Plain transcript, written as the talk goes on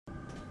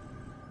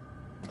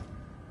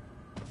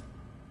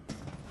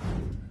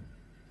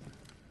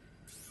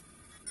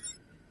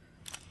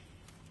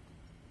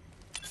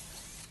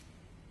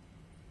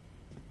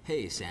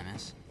Hey,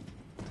 Samus.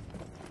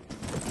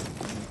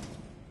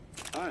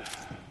 Hi.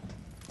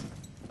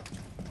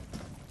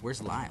 Where's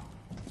Lyle?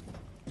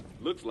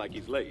 Looks like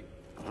he's late.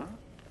 Huh?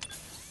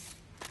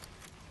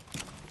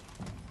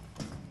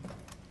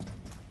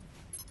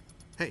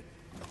 Hey.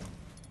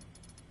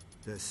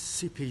 The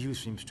CPU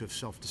seems to have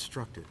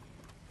self-destructed.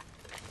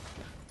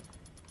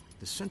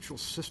 The central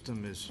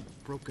system is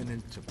broken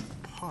into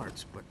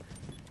parts, but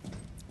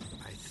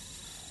I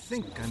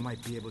think I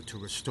might be able to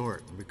restore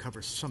it and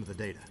recover some of the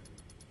data.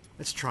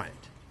 Let's try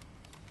it.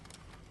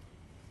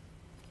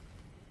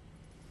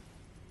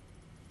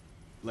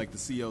 Like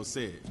the CO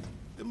said,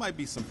 there might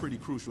be some pretty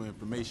crucial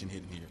information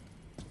hidden here.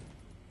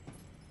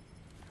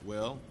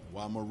 Well,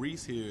 while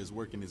Maurice here is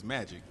working his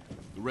magic,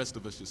 the rest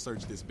of us should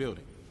search this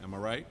building. Am I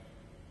right?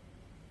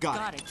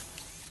 Got it.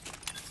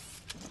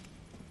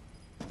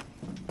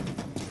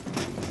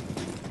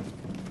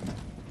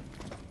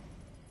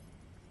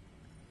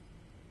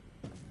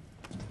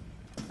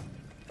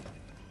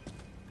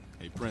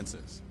 Hey,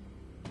 Princess.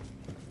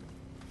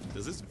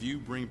 Does this view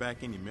bring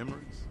back any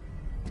memories?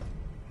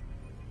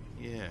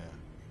 Yeah.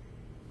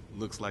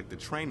 Looks like the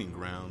training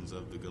grounds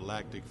of the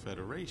Galactic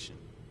Federation.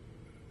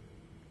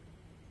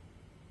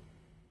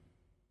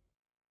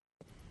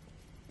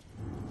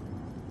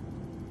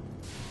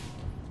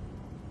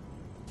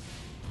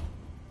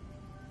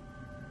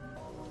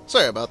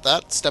 Sorry about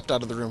that. Stepped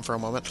out of the room for a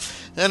moment.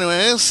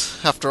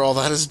 Anyways, after all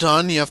that is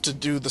done, you have to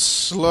do the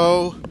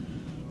slow,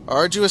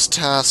 arduous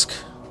task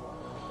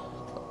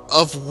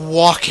of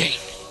walking.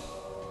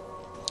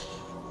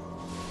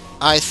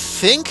 I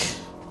think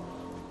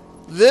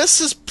this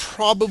is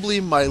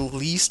probably my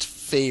least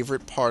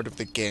favorite part of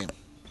the game.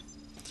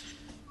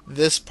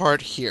 This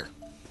part here.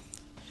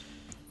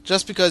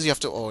 Just because you have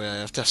to... Oh yeah, you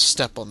have to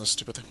step on this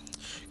stupid thing.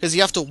 Because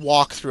you have to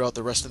walk throughout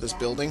the rest of this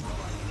building.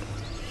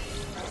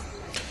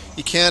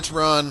 You can't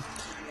run,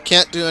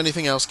 can't do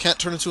anything else, can't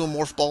turn into a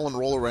morph ball and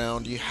roll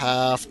around. You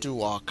have to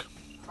walk.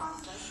 Am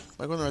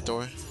I going the right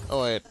doorway?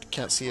 Oh, I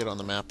can't see it on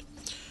the map.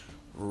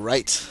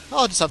 Right.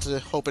 I'll just have to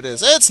hope it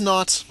is. It's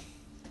not!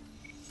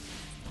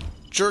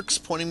 Jerks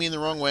pointing me in the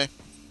wrong way.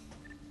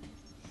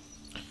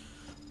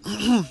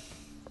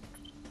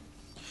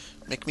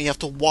 Make me have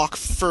to walk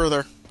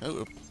further.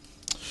 Oh.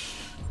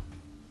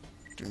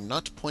 Do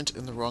not point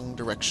in the wrong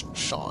direction,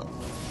 Sean.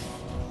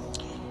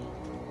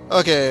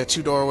 Okay,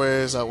 2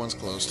 doorways, that one's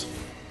closed.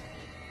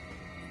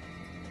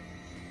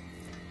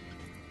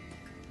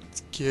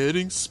 It's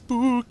getting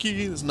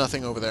spooky. There's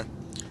nothing over there.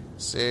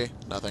 See?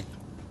 Nothing.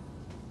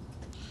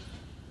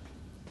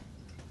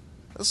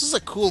 This is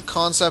a cool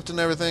concept and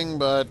everything,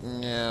 but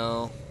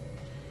no.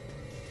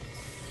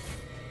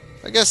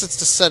 I guess it's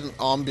to set an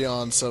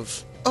ambiance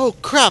of, oh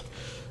crap!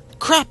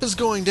 Crap is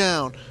going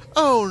down!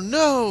 Oh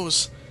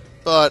noes!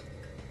 But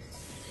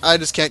I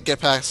just can't get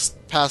past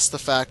the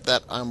fact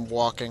that I'm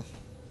walking.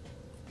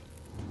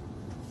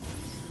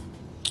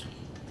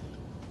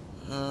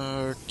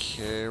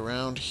 Okay,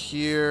 around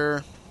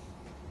here.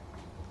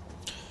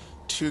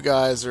 2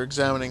 guys are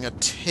examining a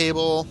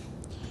table.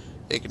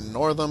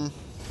 Ignore them.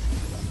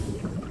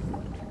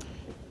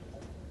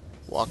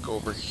 Walk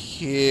over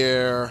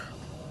here.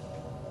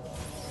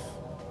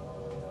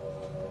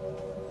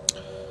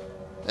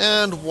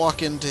 And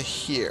walk into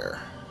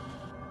here.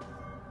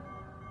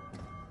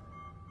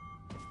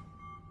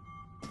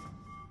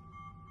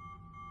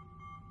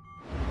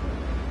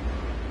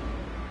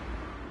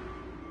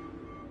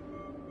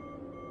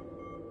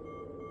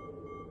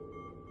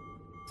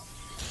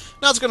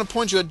 Now it's going to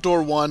point you at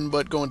door 1,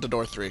 but go into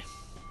door 3.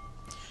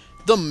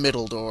 The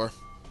middle door.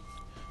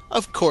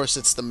 Of course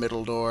it's the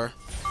middle door.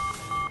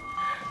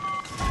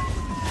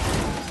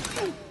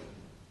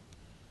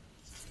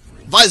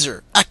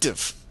 Visor,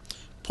 active.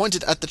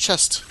 Pointed at the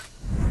chest.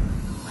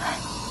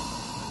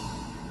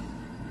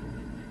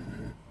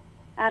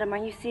 Adam, are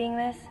you seeing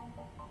this?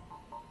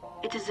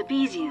 It's a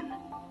Zebesian.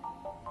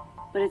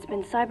 But it's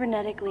been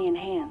cybernetically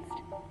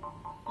enhanced.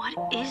 What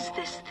is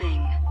this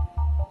thing?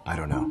 I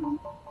don't know.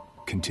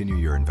 Continue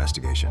your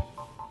investigation.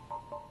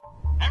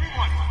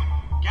 Everyone,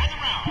 gather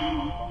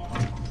round.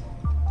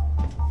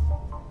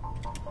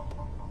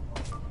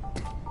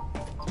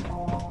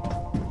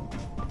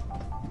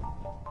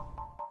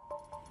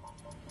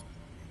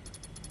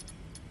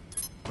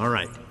 All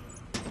right.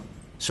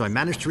 So I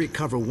managed to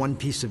recover 1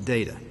 piece of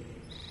data.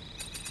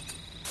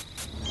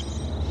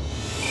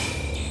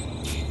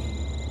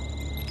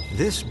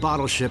 This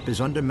bottle ship is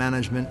under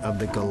management of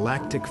the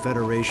Galactic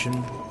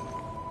Federation.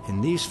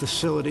 In these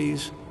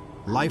facilities,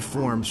 life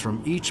forms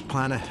from each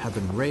planet have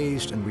been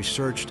raised and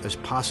researched as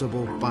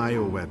possible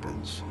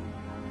bioweapons.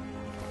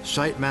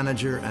 Site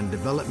Manager and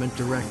Development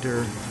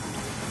Director,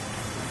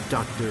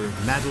 Dr.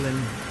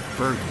 Madeline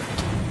Bergman.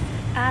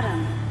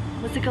 Adam,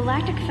 was the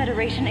Galactic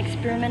Federation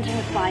experimenting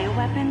with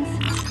bioweapons?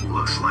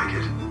 Looks like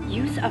it.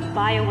 Use of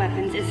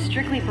bioweapons is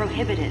strictly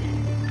prohibited.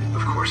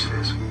 Of course it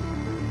is.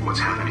 What's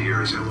happened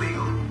here is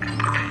illegal.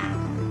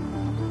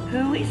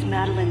 Who is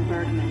Madeline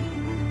Bergman?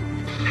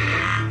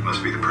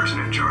 Must be the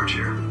person in charge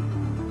here.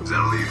 Is that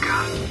all you've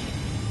got?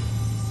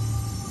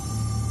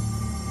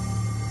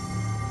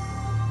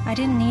 I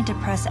didn't need to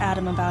press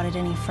Adam about it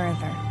any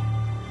further.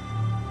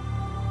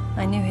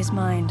 I knew his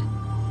mind.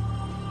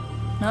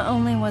 Not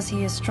only was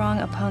he a strong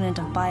opponent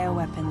of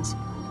bioweapons,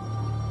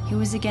 he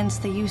was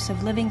against the use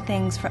of living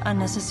things for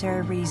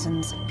unnecessary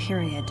reasons,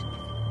 period.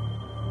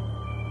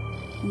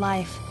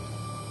 Life,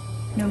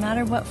 no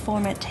matter what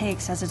form it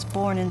takes as it's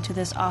born into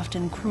this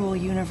often cruel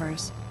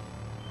universe,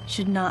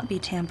 should not be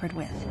tampered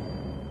with.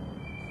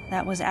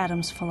 That was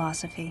Adam's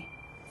philosophy.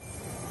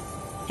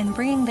 In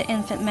bringing the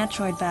infant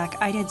Metroid back,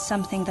 I did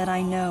something that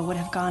I know would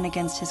have gone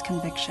against his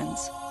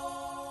convictions.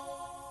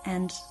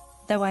 And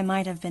though I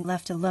might have been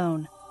left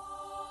alone,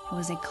 it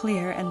was a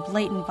clear and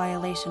blatant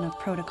violation of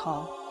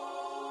protocol.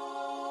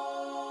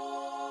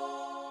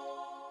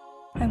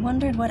 I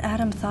wondered what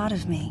Adam thought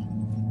of me.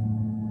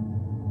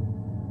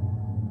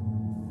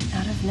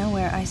 Out of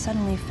nowhere, I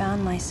suddenly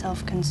found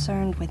myself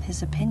concerned with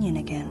his opinion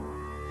again.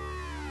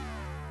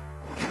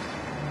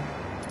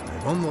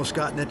 I've almost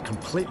gotten it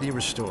completely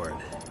restored.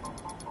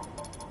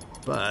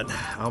 But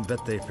I'll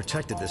bet they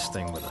protected this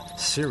thing with a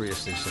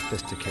seriously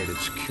sophisticated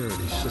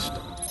security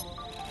system.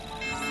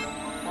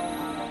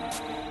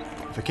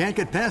 If I can't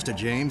get past it,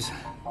 James,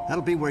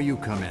 that'll be where you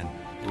come in.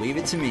 Leave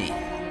it to me.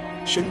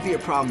 Shouldn't be a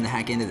problem to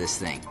hack into this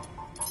thing.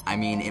 I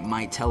mean, it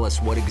might tell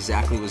us what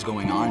exactly was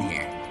going on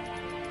here.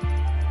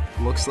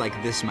 Looks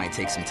like this might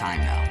take some time,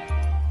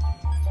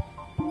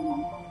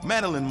 though.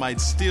 Madeline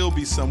might still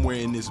be somewhere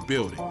in this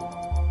building.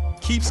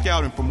 Keep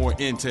scouting for more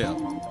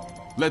intel.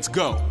 Let's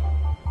go.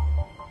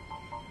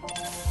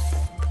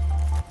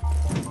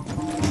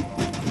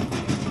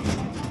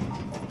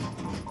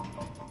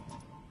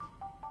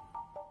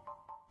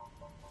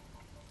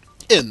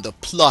 And the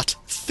plot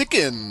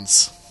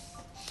thickens.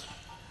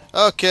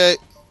 Okay,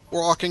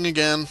 walking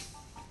again.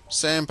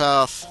 Same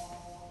path.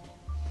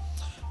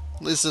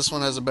 At least this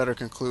one has a better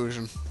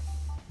conclusion.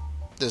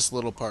 This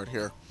little part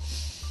here.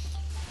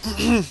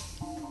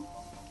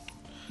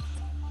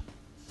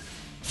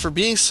 For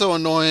being so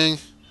annoying,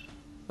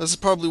 this is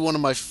probably one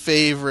of my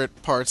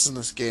favorite parts in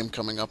this game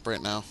coming up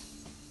right now.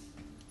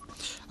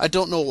 I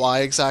don't know why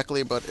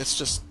exactly, but it's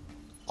just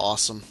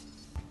awesome.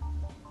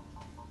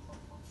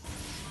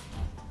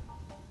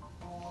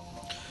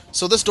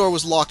 So this door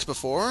was locked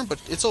before,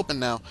 but it's open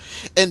now.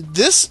 And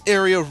this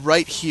area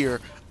right here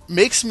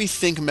makes me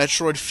think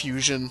Metroid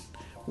Fusion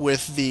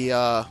with the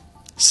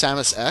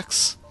Samus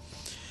X.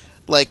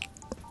 Like,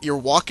 you're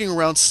walking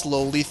around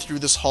slowly through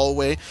this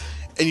hallway,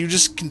 and you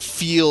just can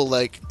feel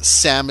like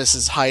Samus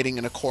is hiding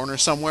in a corner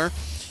somewhere.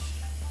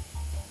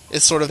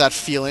 It's sort of that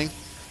feeling.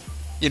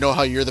 You know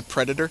how you're the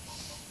predator?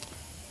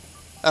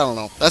 I don't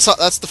know.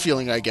 That's the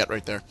feeling I get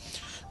right there.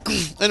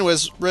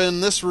 Anyways, we're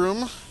in this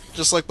room.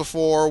 Just like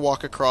before,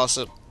 walk across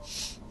it.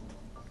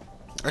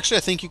 Actually, I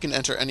think you can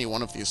enter any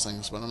one of these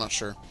things, but I'm not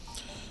sure.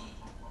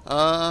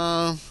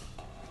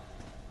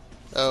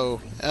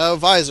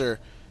 Visor.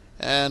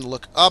 And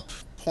look up,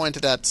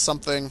 pointed at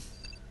something.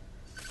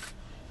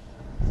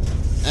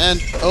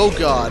 And, oh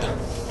god.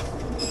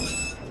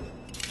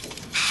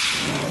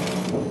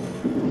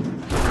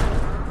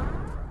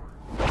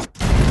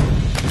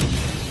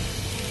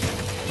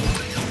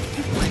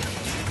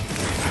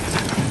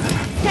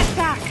 Get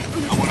back!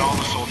 I want all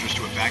the soldiers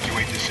to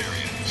evacuate this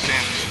area.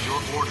 Samus,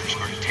 your orders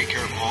are to take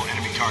care of all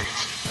enemy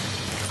targets.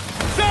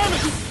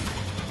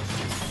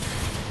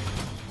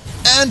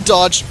 And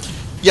dodge.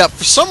 Yeah,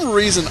 for some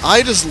reason,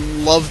 I just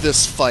love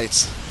this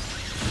fight.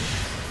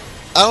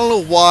 I don't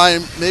know why,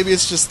 maybe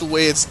it's just the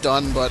way it's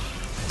done, but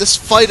this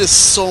fight is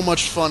so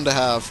much fun to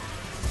have.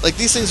 Like,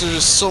 these things are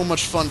just so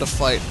much fun to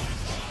fight.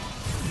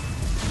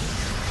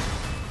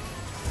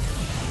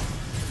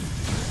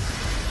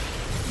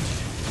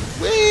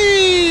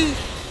 Whee!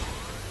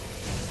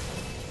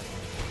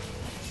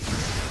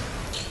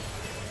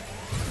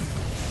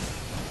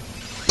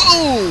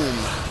 Boom!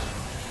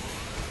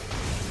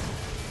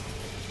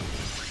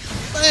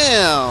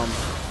 Bam!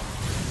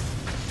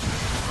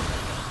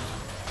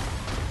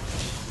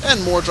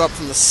 And more drop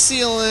from the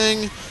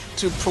ceiling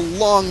to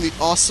prolong the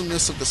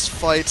awesomeness of this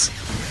fight.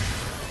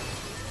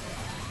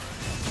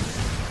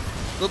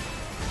 Oop.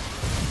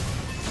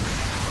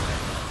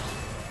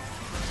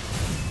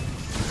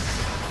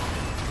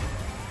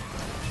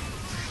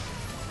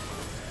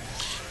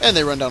 And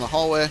they run down a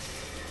hallway.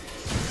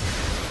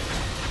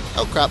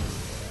 Oh crap.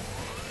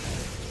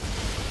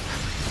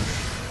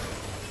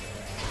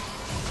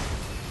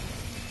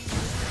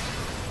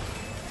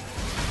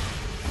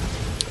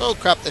 Oh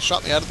crap, they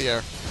shot me out of the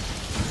air.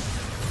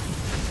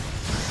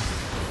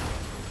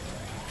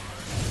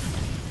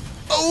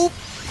 Oh,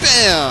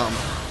 bam!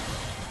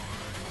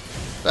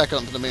 Back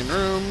up to the main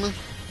room.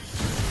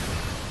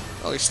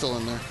 Oh, he's still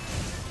in there.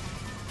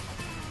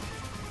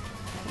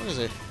 Where is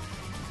he?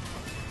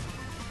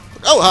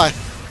 Oh, hi!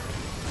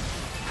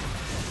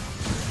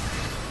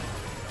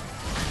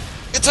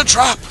 It's a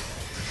trap!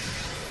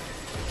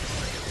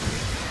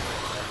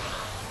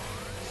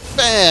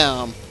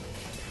 Bam!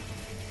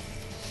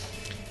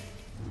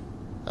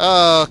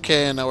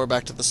 Okay, and now we're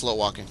back to the slow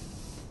walking.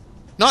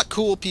 Not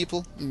cool,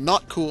 people.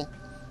 Not cool.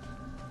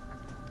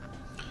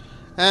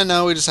 And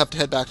now we just have to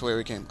head back the way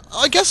we came.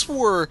 I guess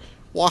we're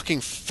walking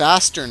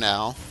faster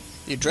now.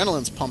 The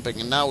adrenaline's pumping,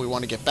 and now we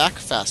want to get back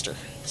faster,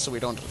 so we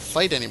don't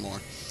fight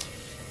anymore.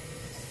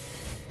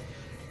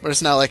 But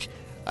it's not like,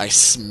 I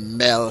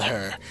smell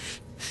her.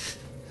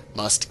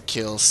 Must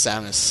kill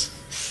Samus.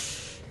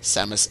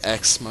 Samus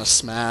X must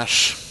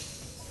smash.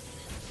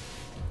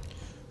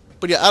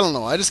 But yeah, I don't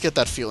know. I just get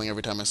that feeling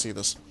every time I see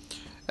this.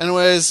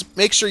 Anyways,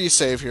 make sure you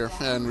save here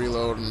and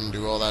reload and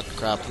do all that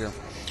crap here.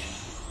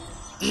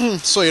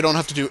 So you don't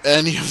have to do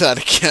any of that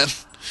again.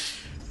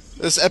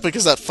 As epic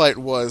as that fight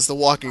was, the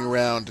walking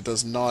around, it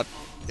does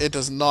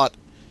not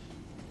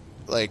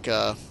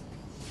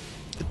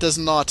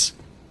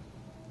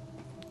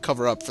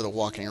cover up for the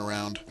walking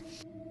around.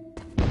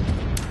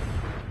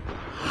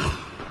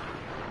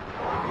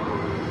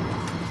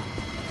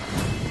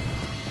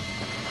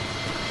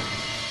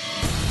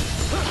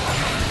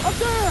 Up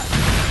there!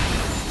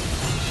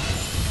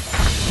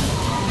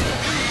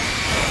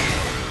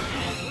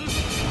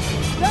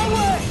 That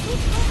way!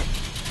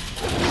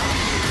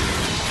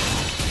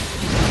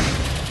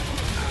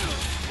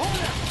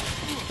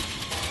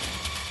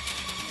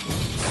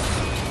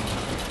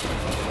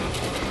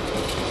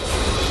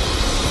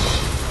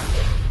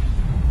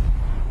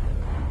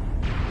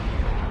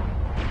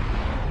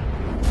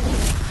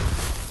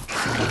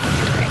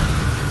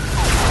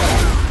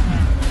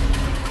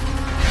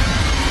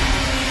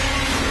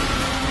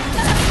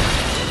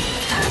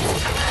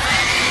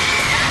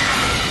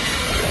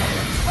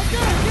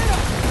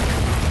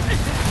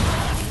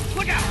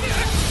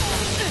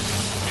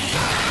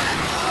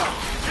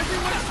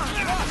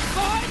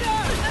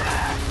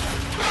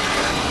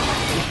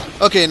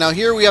 Okay, now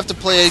here we have to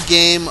play a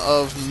game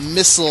of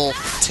missile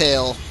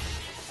tail.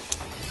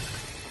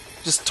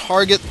 Just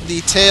target the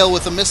tail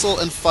with a missile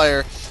and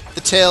fire. The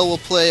tail will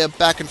play a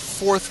back and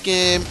forth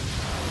game.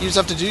 You just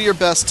have to do your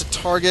best to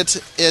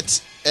target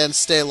it and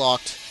stay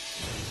locked.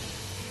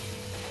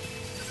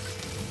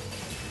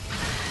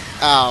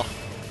 Ow.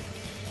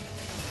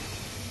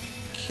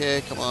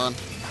 Okay, come on.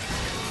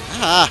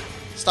 Ah!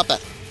 Stop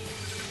that.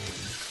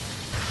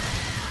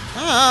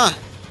 Ah!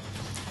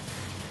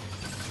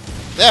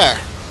 There!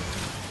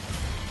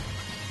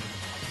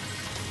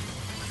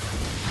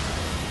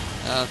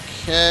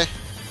 Okay.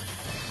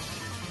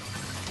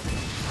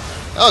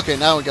 Okay,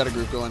 now we got a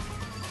group going.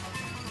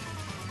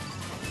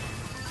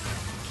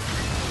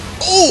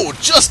 Oh,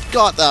 just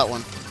got that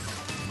one.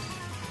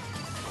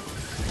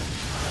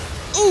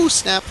 Ooh,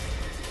 snap.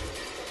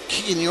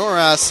 Kicking your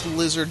ass,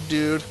 lizard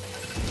dude.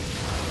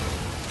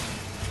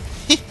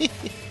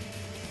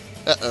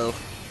 Uh-oh.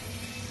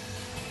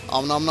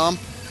 Om nom nom.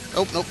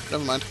 Oh, nope,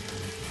 never mind.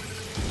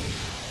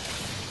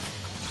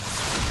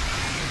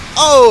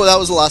 Oh, that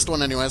was the last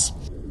one anyways.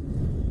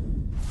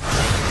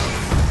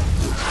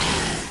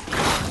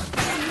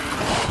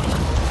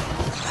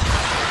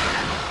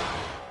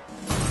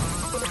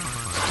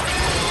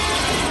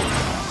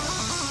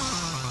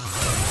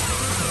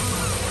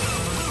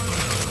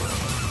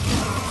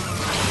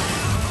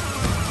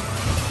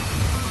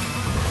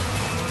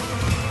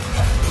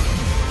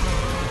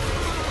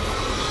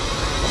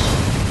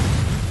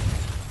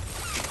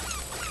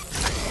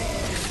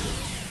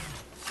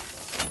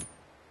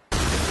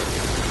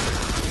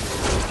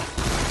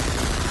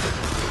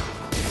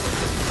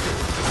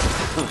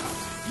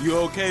 You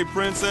okay,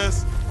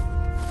 princess?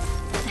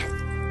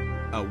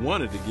 I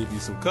wanted to give you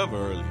some cover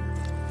earlier,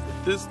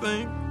 but this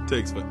thing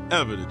takes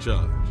forever to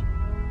charge.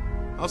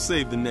 I'll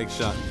save the next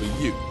shot for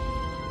you.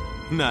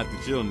 Not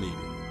that you'll need it.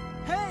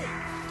 Hey!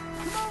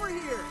 Come over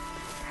here!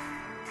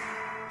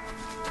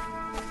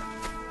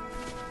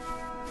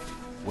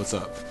 What's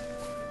up?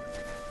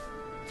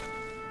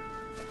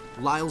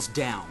 Lyle's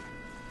down.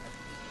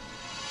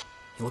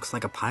 He looks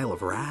like a pile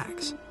of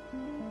rags.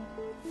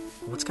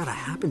 What's gotta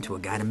happen to a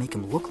guy to make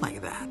him look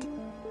like that?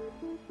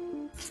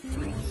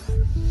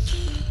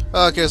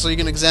 Okay, so you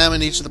can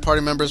examine each of the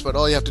party members, but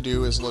all you have to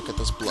do is look at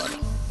this blood.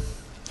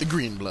 The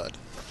green blood.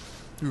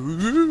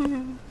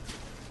 Ooh.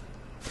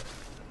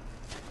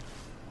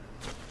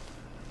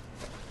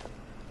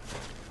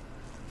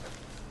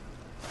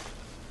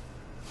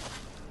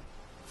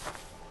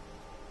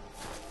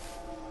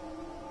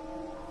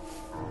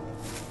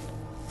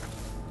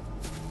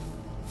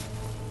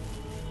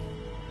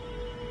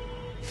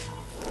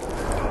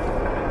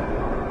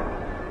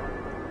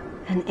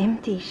 An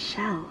empty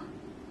shell.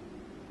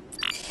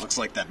 Looks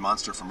like that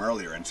monster from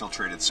earlier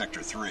infiltrated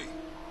Sector 3.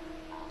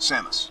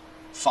 Samus,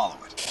 follow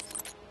it.